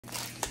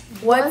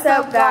What's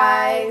up,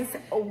 guys?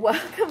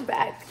 Welcome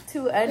back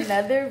to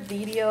another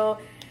video.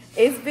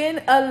 It's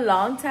been a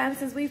long time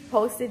since we've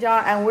posted,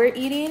 y'all, and we're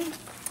eating.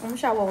 I'm gonna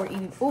show you what we're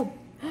eating. Ooh,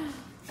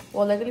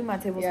 well, luckily my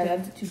tablespoon. Yeah,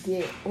 that's what you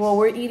get. Well,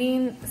 we're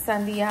eating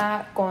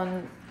sandia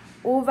con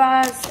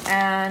uvas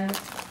and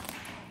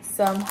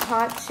some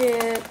hot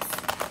chips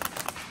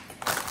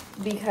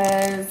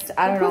because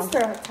I don't know.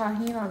 Put her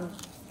tahini on.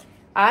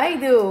 I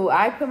do.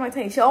 I put my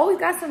tahini. She always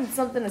got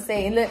something to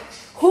say. And look,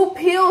 who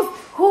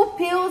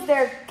peels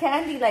their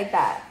candy like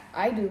that?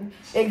 I do.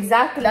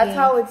 Exactly. That's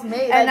how it's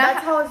made. And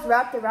that's how it's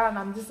wrapped around.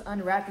 I'm just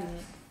unwrapping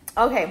it.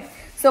 Okay,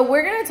 so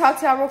we're gonna talk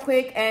to y'all real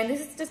quick, and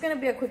this is just gonna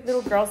be a quick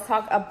little girls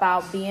talk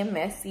about being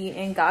messy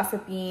and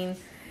gossiping,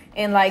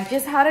 and like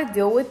just how to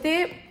deal with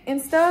it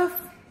and stuff.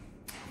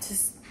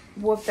 Just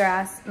whoop their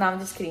ass. No, I'm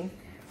just kidding.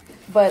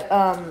 But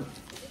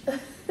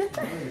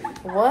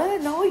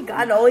what?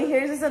 No, he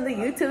hears us on the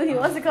YouTube. He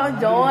wants to come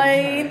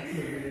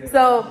join.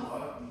 So,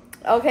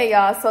 okay,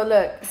 y'all. So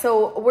look,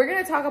 so we're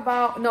gonna talk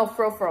about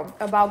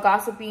about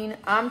gossiping.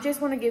 I'm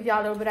just want to give y'all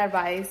a little bit of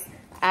advice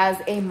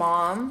as a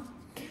mom,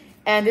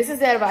 and this is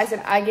the advice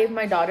that I gave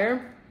my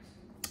daughter.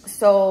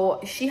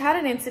 So she had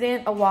an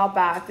incident a while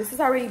back. This has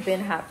already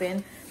been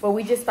happened, but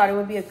we just thought it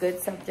would be a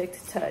good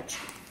subject to touch.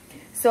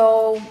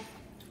 So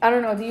I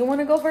don't know. Do you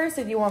want to go first,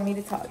 or do you want me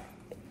to talk?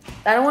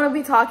 I don't want to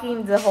be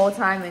talking the whole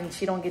time and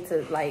she don't get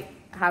to like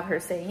have her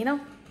say, you know?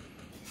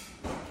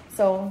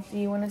 So do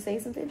you want to say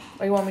something,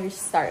 or you want me to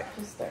start?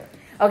 Just start.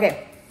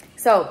 Okay.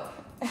 So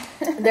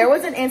there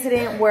was an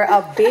incident where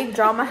a big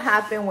drama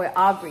happened with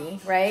Aubrey,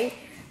 right?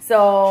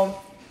 So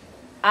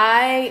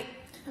but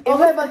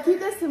keep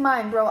this in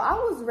mind, bro. I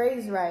was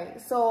raised right.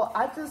 So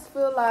I just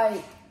feel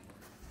like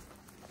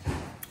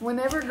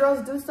whenever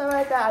girls do stuff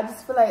like that, I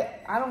just feel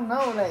like, I don't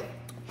know, like.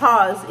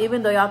 Pause.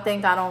 Even though y'all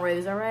think I don't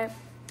raise her right,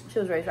 she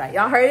was raised right.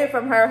 Y'all heard it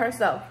from her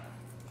herself.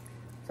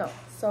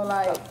 So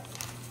like,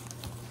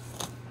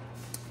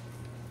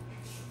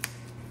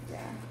 yeah.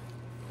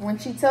 When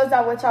she tells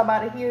y'all what y'all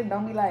about to hear,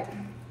 don't be like,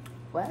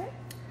 what?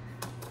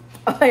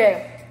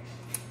 Okay.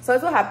 So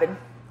that's what happened.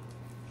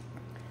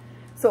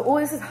 So, oh,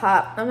 this is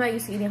hot. I'm not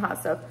used to eating hot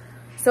stuff.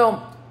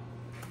 So,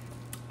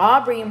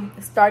 Aubrey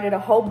started a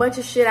whole bunch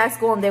of shit at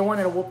school and they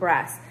wanted to whoop her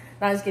ass.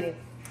 No, I'm just kidding.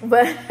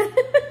 But,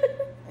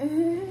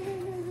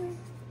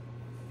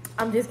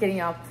 I'm just kidding,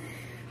 y'all.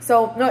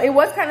 So, no, it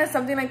was kind of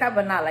something like that,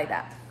 but not like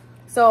that.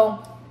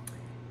 So,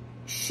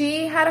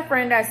 she had a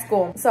friend at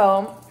school.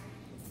 So,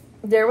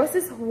 there was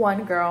this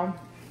one girl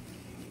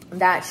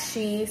that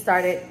she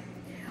started.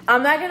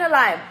 I'm not going to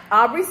lie.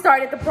 Aubrey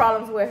started the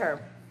problems with her.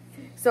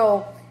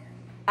 So,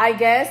 I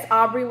guess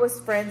Aubrey was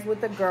friends with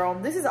the girl.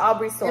 This is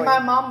Aubrey's story. In my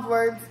mom's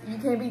words, you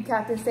can't be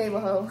Captain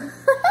Save-A-Ho.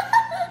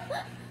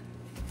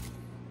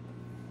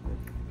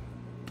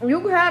 You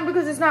can,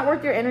 because it's not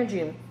worth your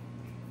energy.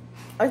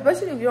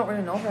 Especially if you don't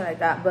really know her like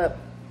that. But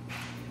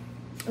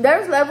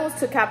there's levels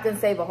to Captain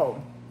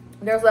Save-A-Ho.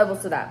 There's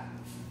levels to that.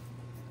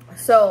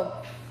 So,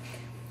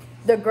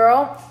 the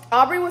girl,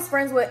 Aubrey was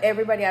friends with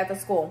everybody at the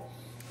school.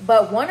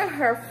 But one of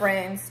her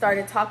friends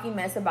started talking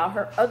mess about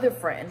her other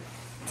friend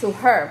to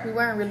her. We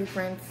weren't really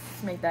friends,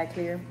 to make that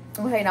clear.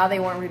 Okay, now they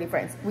weren't really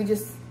friends. We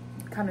just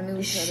kind of knew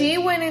each other. She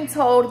went and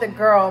told the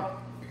girl.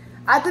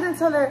 I didn't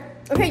tell her.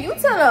 Okay, you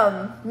tell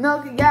them.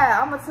 No,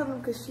 yeah, I'm going to tell them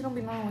because she don't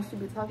be knowing what she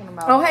be talking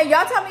about. Okay,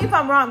 y'all tell me if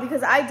I'm wrong,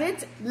 because I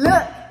did.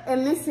 Look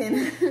and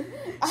listen.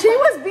 She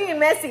was being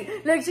messy.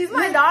 Look, she's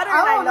my daughter and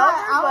I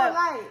love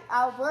her.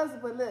 I was,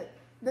 but look,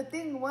 the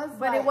thing was,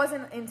 but like, it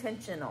wasn't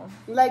intentional.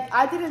 Like,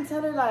 I didn't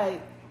tell her, like,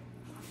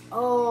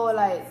 oh,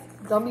 like,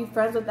 don't be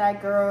friends with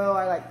that girl,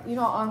 or like, you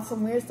know, on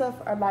some weird stuff,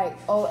 or like,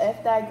 oh,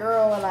 F that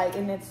girl, or like,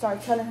 and then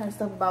start telling her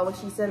stuff about what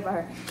she said about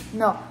her.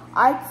 No,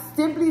 I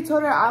simply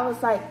told her, I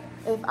was like,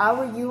 if I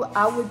were you,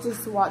 I would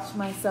just watch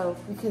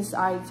myself, because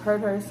I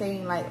heard her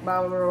saying like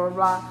blah blah blah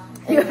blah.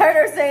 And you heard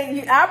her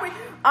saying,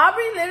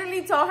 Aubrey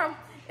literally told her,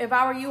 if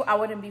I were you, I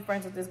wouldn't be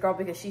friends with this girl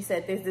because she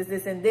said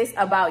this and this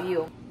about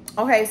you.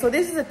 Okay, so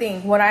this is the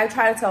thing. What I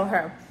try to tell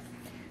her,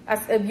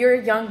 if you're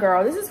a young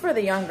girl, this is for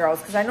the young girls,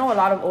 because I know a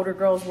lot of older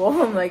girls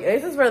will. Like,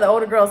 this is for the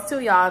older girls too,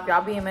 y'all. If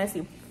y'all being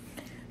messy,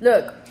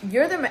 look,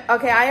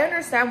 okay. I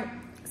understand.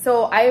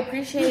 So I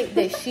appreciate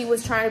that she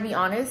was trying to be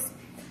honest.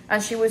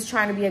 And she was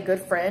trying to be a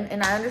good friend.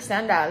 And I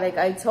understand that. Like,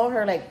 I told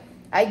her, like,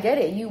 I get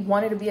it. You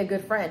wanted to be a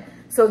good friend.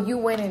 So you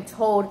went and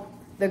told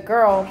the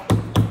girl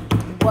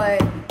what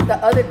the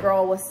other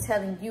girl was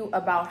telling you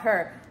about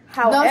her.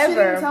 However, no, she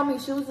didn't tell me.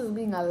 She was just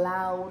being a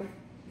loud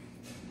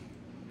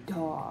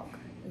dog.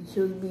 And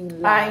she was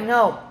being loud. I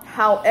know.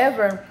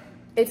 However,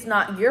 it's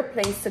not your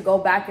place to go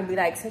back and be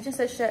like, such and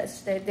such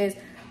said this.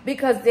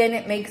 Because then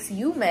it makes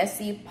you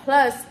messy.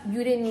 Plus,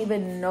 you didn't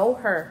even know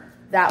her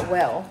that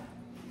well.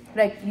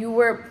 Like,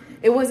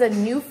 it was a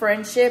new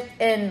friendship,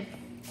 and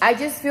I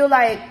just feel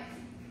like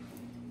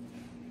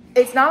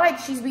it's not like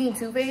she's being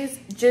two-faced.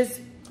 Just,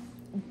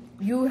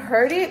 you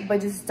heard it, but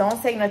just don't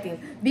say nothing.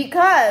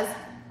 Because,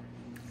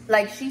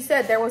 like she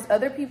said, there was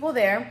other people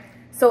there.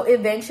 So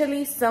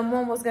eventually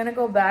someone was going to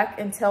go back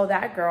and tell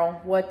that girl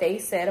what they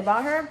said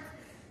about her.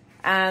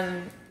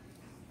 And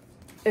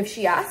if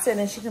she asked it,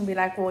 then she can be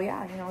like, well,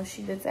 yeah, you know,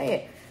 she did say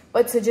it.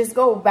 But to just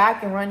go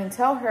back and run and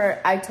tell her,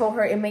 I told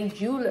her it made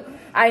you look,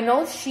 I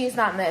know she's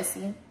not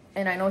messy,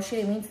 and I know she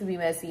didn't mean to be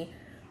messy,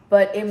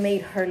 but it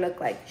made her look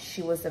like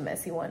she was the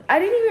messy one. I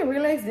didn't even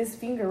realize this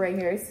finger right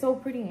here. It's so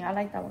pretty. I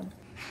like that one.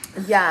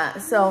 Yeah,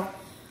 so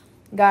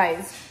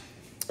guys,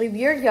 if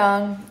you're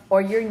young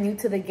or you're new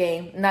to the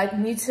game, not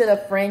new to the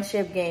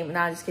friendship game,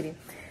 nah, just kidding.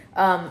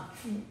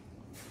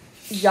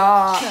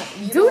 Y'all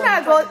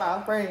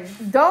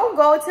don't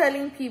go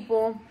telling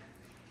people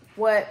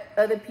what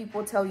other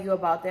people tell you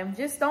about them.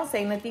 Just don't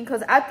say nothing,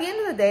 because at the end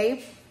of the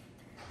day,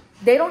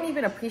 they don't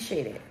even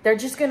appreciate it. They're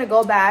just gonna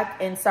go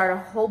back and start a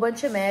whole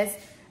bunch of mess,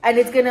 and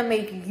it's gonna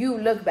make you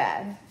look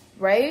bad,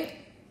 right?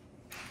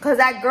 Because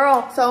that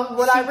girl. So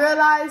what I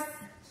realized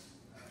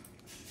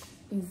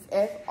is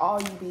F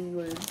all you be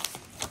words.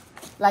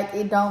 Like,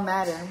 it don't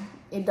matter.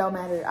 It don't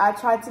matter. I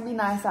tried to be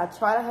nice. I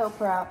tried to help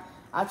her out.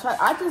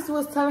 I just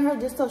was telling her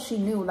just so she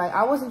knew. Like,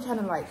 I wasn't trying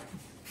to, like,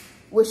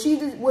 what she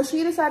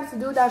decided to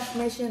do with that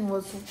information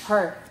was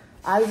her.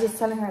 I was just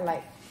telling her,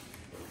 like,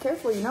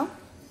 careful, you know?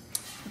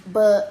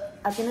 But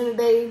at the end of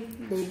the day,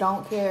 they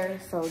don't care,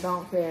 so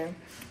don't care.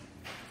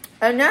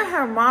 And then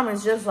her mom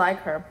is just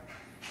like her.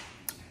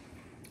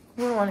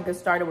 We don't want to get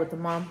started with the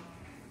mom.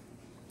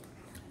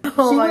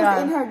 Oh, she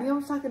was in her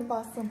DMs talking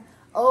about some.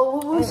 Oh,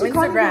 what was she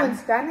calling you in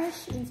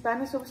Spanish? In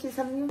Spanish, what was she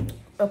telling you?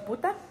 A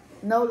puta?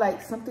 No,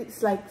 like something.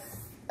 It's like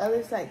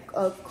others, like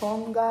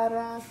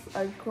congaras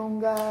or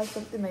conga,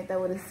 something like that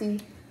with a C.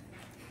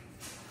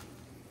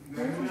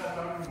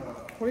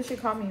 What did she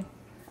call me?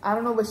 I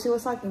don't know, but she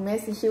was talking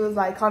mess, and she was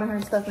like calling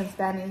her stuff in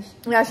Spanish.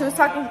 Yeah, she was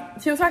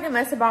talking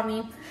mess about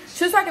me.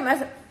 She was talking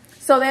mess.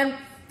 So then,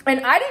 and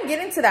I didn't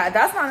get into that.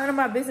 That's not none of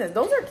my business.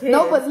 Those are kids.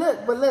 No, but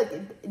look,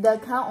 the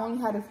account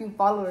only had a few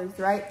followers,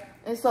 right?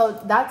 And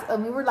so that's,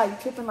 we were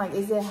like tripping, like,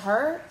 is it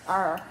her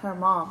or her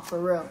mom for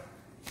real?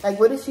 Like,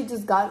 what if she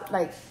just got,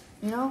 like,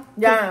 you know?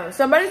 Yeah,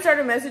 somebody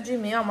started messaging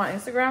me on my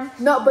Instagram.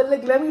 No, but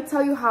look, let me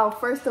tell you how,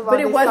 first of all,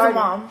 but it was a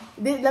mom.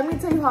 Let me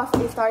tell you how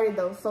it started,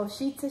 though. So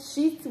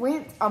she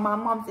went on my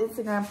mom's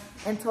Instagram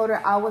and told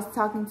her I was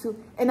talking to,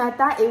 and I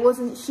thought it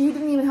wasn't, she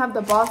didn't even have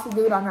the balls to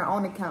do it on her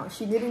own account.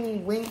 She didn't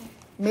even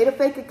made a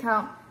fake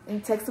account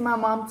and texted my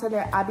mom, told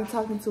her I be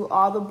talking to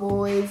all the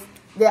boys.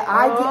 That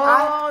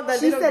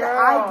she said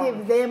I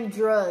give them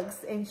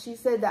drugs, and she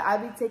said that I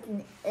be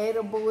taking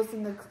edibles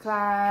in the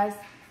class,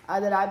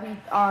 that I be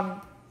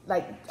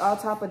like all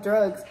type of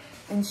drugs,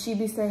 and she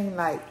be saying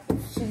like,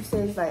 she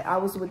says like I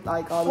was with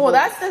like all the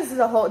boys.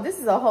 This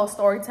is a whole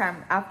story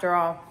time after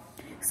all.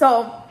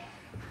 So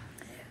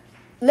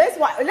let's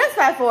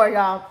fast forward,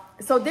 y'all.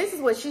 So this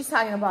is what she's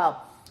talking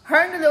about. Her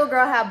and the little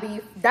girl have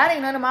beef. That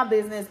ain't none of my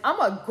business. I'm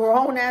a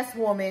grown ass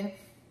woman.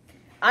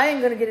 I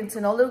ain't gonna get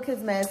into no little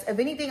kid's mess. If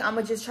anything, I'm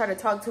gonna just try to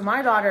talk to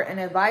my daughter and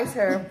advise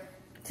her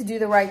to do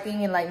the right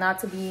thing and like not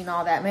to be in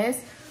all that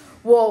mess.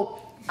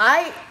 Well,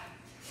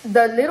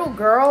 the little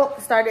girl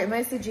started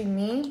messaging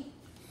me.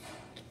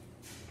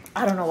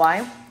 I don't know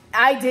why.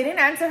 I didn't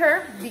answer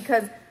her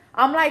because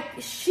I'm like,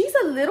 she's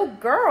a little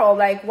girl.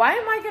 Like, why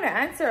am I gonna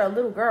answer a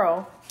little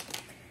girl?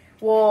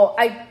 Well,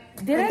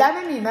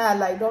 that made me mad.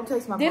 Like, don't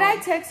text my mom. Did I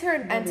text her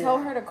and tell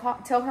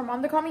her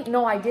mom to call me?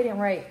 No, I didn't.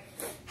 Right.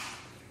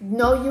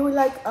 No, you were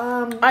like,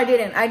 I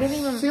didn't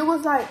even. She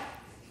was like,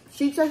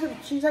 she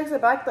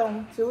texted back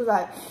though. She was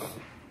like,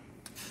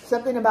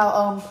 something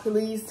about,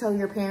 please tell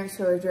your parents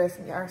to address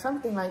me or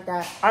something like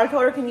that. I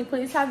told her, can you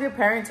please have your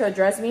parent to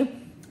address me?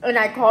 And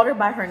I called her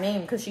by her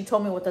name because she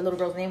told me what the little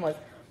girl's name was.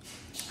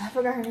 I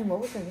forgot her name. What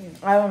was her name?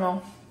 I don't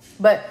know.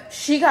 But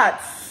she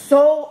got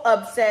so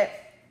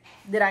upset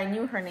that I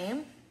knew her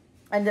name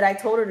and that I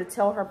told her to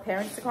tell her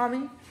parents to call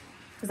me.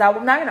 Because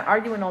I'm not going to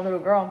argue with no little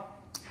girl.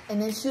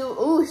 And then she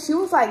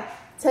was like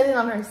telling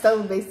on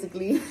herself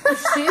basically.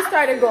 She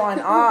started going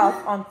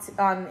off on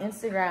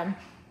Instagram.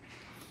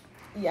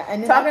 Yeah,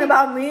 and then talking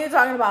about me,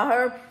 talking about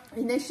her.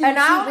 And then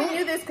I only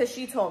knew this because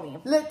she told me.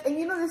 Look, and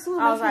you know this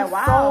was like,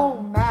 wow,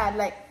 so mad.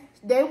 Like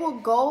they will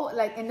go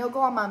and they'll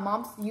go on my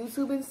mom's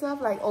YouTube and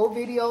stuff, like old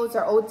videos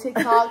or old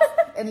TikToks,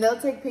 and they'll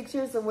take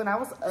pictures of when I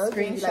was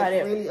ugly,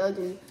 like really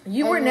ugly.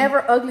 You were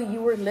never ugly.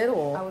 You were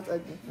little. I was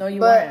ugly. No, you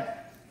weren't.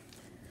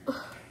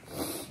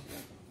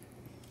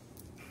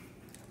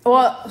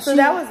 Well, so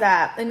that was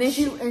that, and then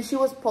she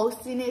was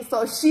posting it,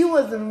 so she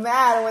was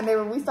mad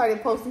whenever we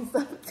started posting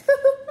stuff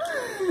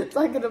too.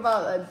 Talking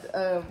about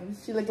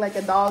she looked like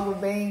a dog with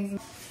bangs.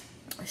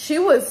 She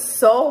was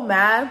so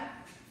mad.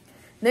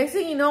 Next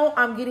thing you know,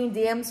 I'm getting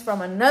DMs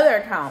from another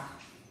account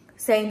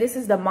saying this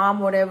is the mom,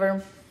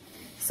 whatever.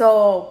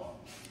 So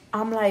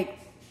I'm like,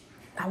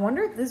 I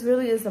wonder if this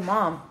really is the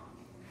mom.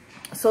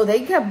 So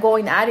they kept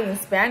going at it in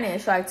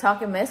Spanish, like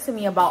talking mess to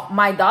me about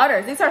my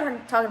daughter. They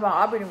started talking about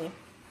Aubrey to me.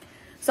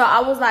 So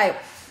I was like,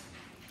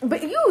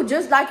 but you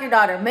just like your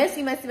daughter.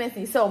 Messy, messy,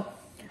 messy. So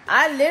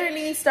I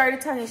literally started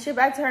talking shit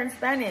back to her in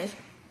Spanish.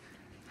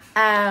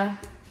 And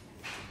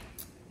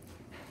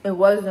it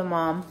was the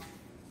mom.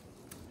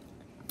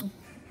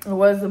 It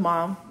was the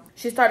mom.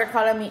 She started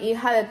calling me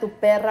hija de tu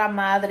perra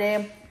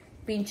madre,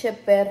 pinche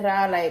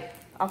perra, like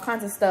all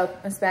kinds of stuff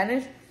in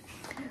Spanish.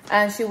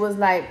 And she was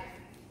like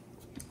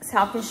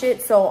talking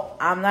shit. So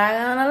I'm not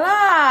gonna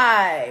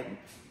lie.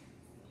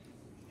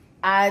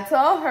 I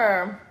told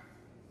her,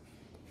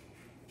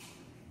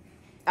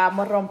 I'm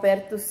gonna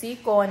romper tu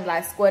hocico en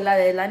la escuela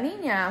de la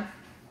niña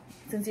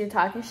since you're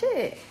talking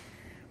shit.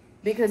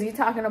 Because you're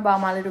talking about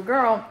my little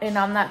girl, and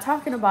I'm not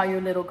talking about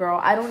your little girl.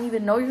 I don't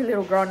even know your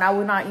little girl, and I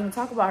would not even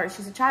talk about her.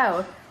 She's a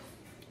child.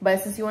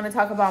 But since you want to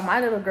talk about my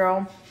little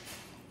girl,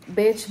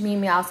 bitch, meet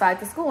me outside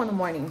the school in the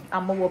morning.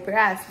 I'm gonna whoop your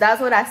ass. That's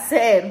what I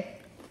said.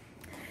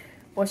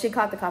 Well, she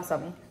caught the cops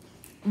on me.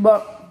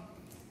 But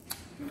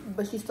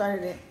she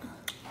started it.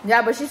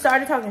 Yeah, but she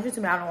started talking shit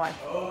to me. I don't know why.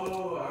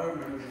 Oh, I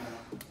remember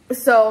now.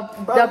 So,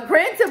 the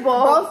principal...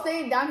 Bro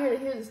stayed down here to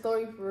hear the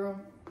story for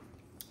real.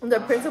 The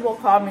principal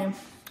called me.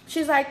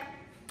 She's like,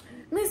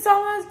 Miss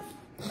Thomas,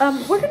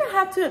 we're going to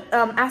have to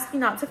ask you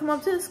not to come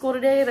up to the school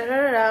today. Da,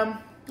 da, da,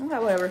 da. Okay,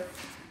 whatever.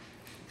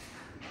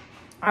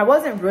 I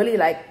wasn't really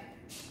like...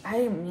 I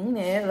didn't mean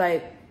it.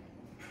 Like,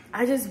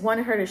 I just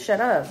wanted her to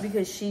shut up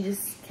because she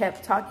just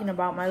kept talking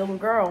about my little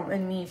girl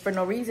and me for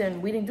no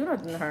reason. We didn't do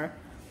nothing to her.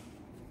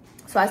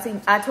 So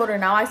I told her,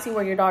 now I see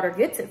where your daughter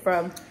gets it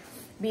from,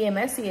 being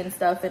messy and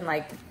stuff and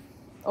like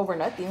over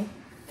nothing.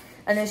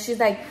 And then she's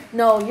like,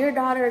 no, your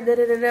daughter, da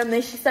da da da. And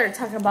then she started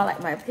talking about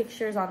like my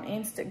pictures on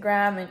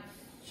Instagram. And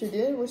she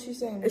did? What's she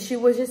saying? She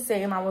was just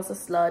saying I was a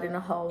slut and a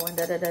hoe and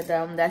da da da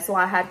da. And that's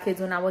why I had kids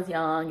when I was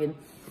young. And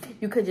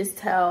you could just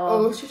tell.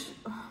 Oh,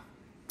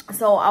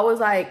 so I was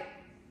like,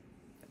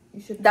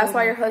 that's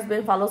why her. your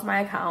husband follows my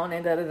account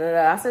and da da da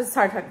da. I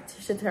started talking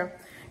shit to her.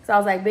 So I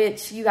was like,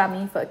 bitch, you got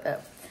me fucked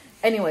up.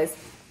 Anyways,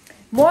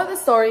 more of the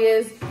story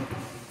is...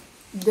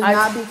 Do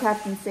not be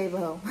Captain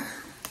Save-A-Hoe.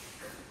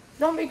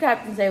 Don't be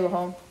Captain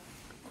Save-A-Hoe.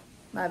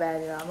 My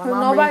bad, y'all. My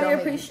mom nobody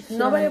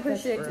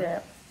appreciates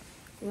that.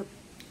 Yep.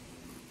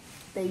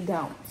 They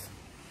don't.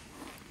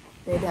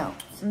 They don't.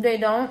 They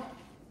don't.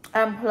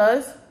 And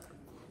plus,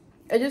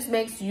 it just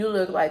makes you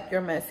look like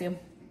you're messy.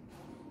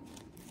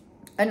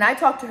 And I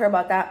talked to her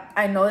about that.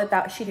 I know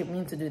that she didn't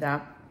mean to do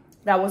that.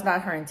 That was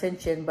not her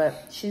intention, but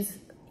she's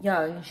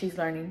young. She's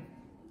learning.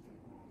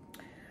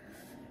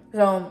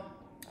 So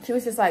she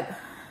was just like,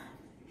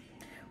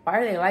 why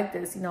are they like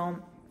this? You know,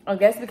 I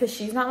guess because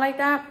she's not like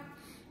that.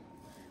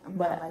 I'm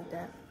not like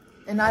that.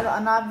 And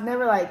I've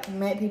never like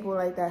met people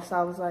like that. So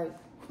I was like,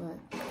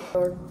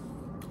 what?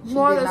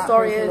 More of the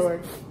story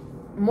is,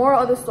 more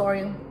of the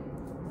story.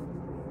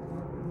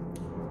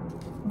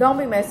 Don't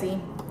be messy.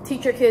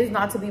 Teach your kids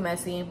not to be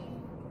messy.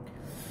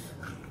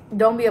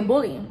 Don't be a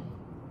bully.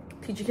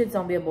 Teach your kids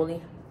don't be a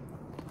bully.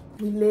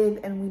 We live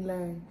and we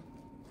learn.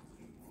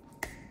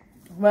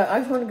 But I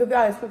just want to give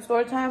y'all a quick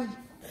story time.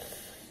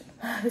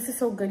 This is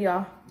so good,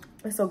 y'all.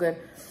 It's so good.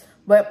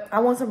 But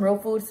I want some real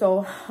food,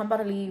 so I'm about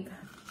to leave.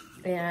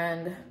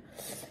 And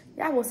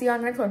yeah, we'll see y'all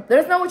in the next one. Let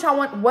us know what y'all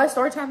want, what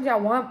story times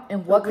y'all want,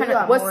 and what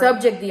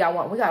subject do y'all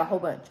want. We got a whole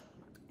bunch.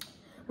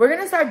 We're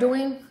gonna start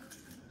doing.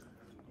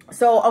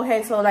 So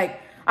okay, so like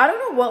I don't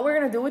know what we're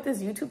gonna do with this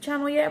YouTube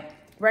channel yet.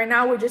 Right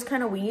now, we're just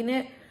kind of winging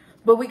it.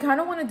 But we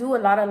kind of want to do a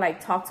lot of like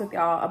talks with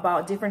y'all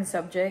about different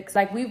subjects.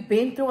 Like we've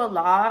been through a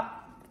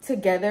lot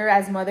together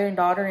as mother and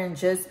daughter, and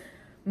just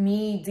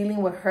me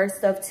dealing with her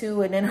stuff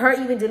too, and then her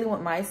even dealing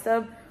with my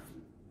stuff.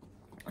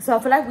 So I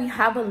feel like we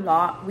have a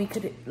lot we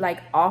could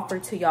like offer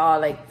to y'all,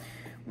 like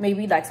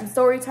maybe like some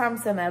story time,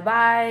 some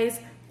advice.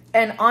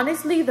 And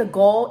honestly, the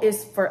goal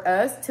is for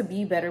us to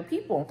be better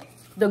people.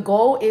 The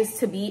goal is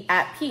to be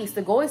at peace.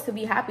 The goal is to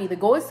be happy. The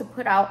goal is to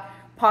put out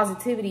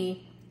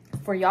positivity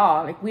for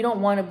y'all. Like we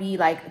don't want to be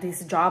like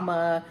this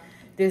drama,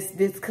 this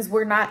because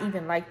we're not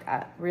even like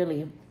that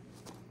really.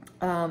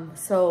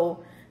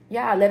 So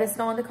yeah, let us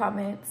know in the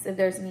comments if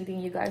there's anything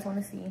you guys want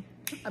to see.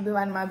 I'll be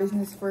minding my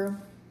business for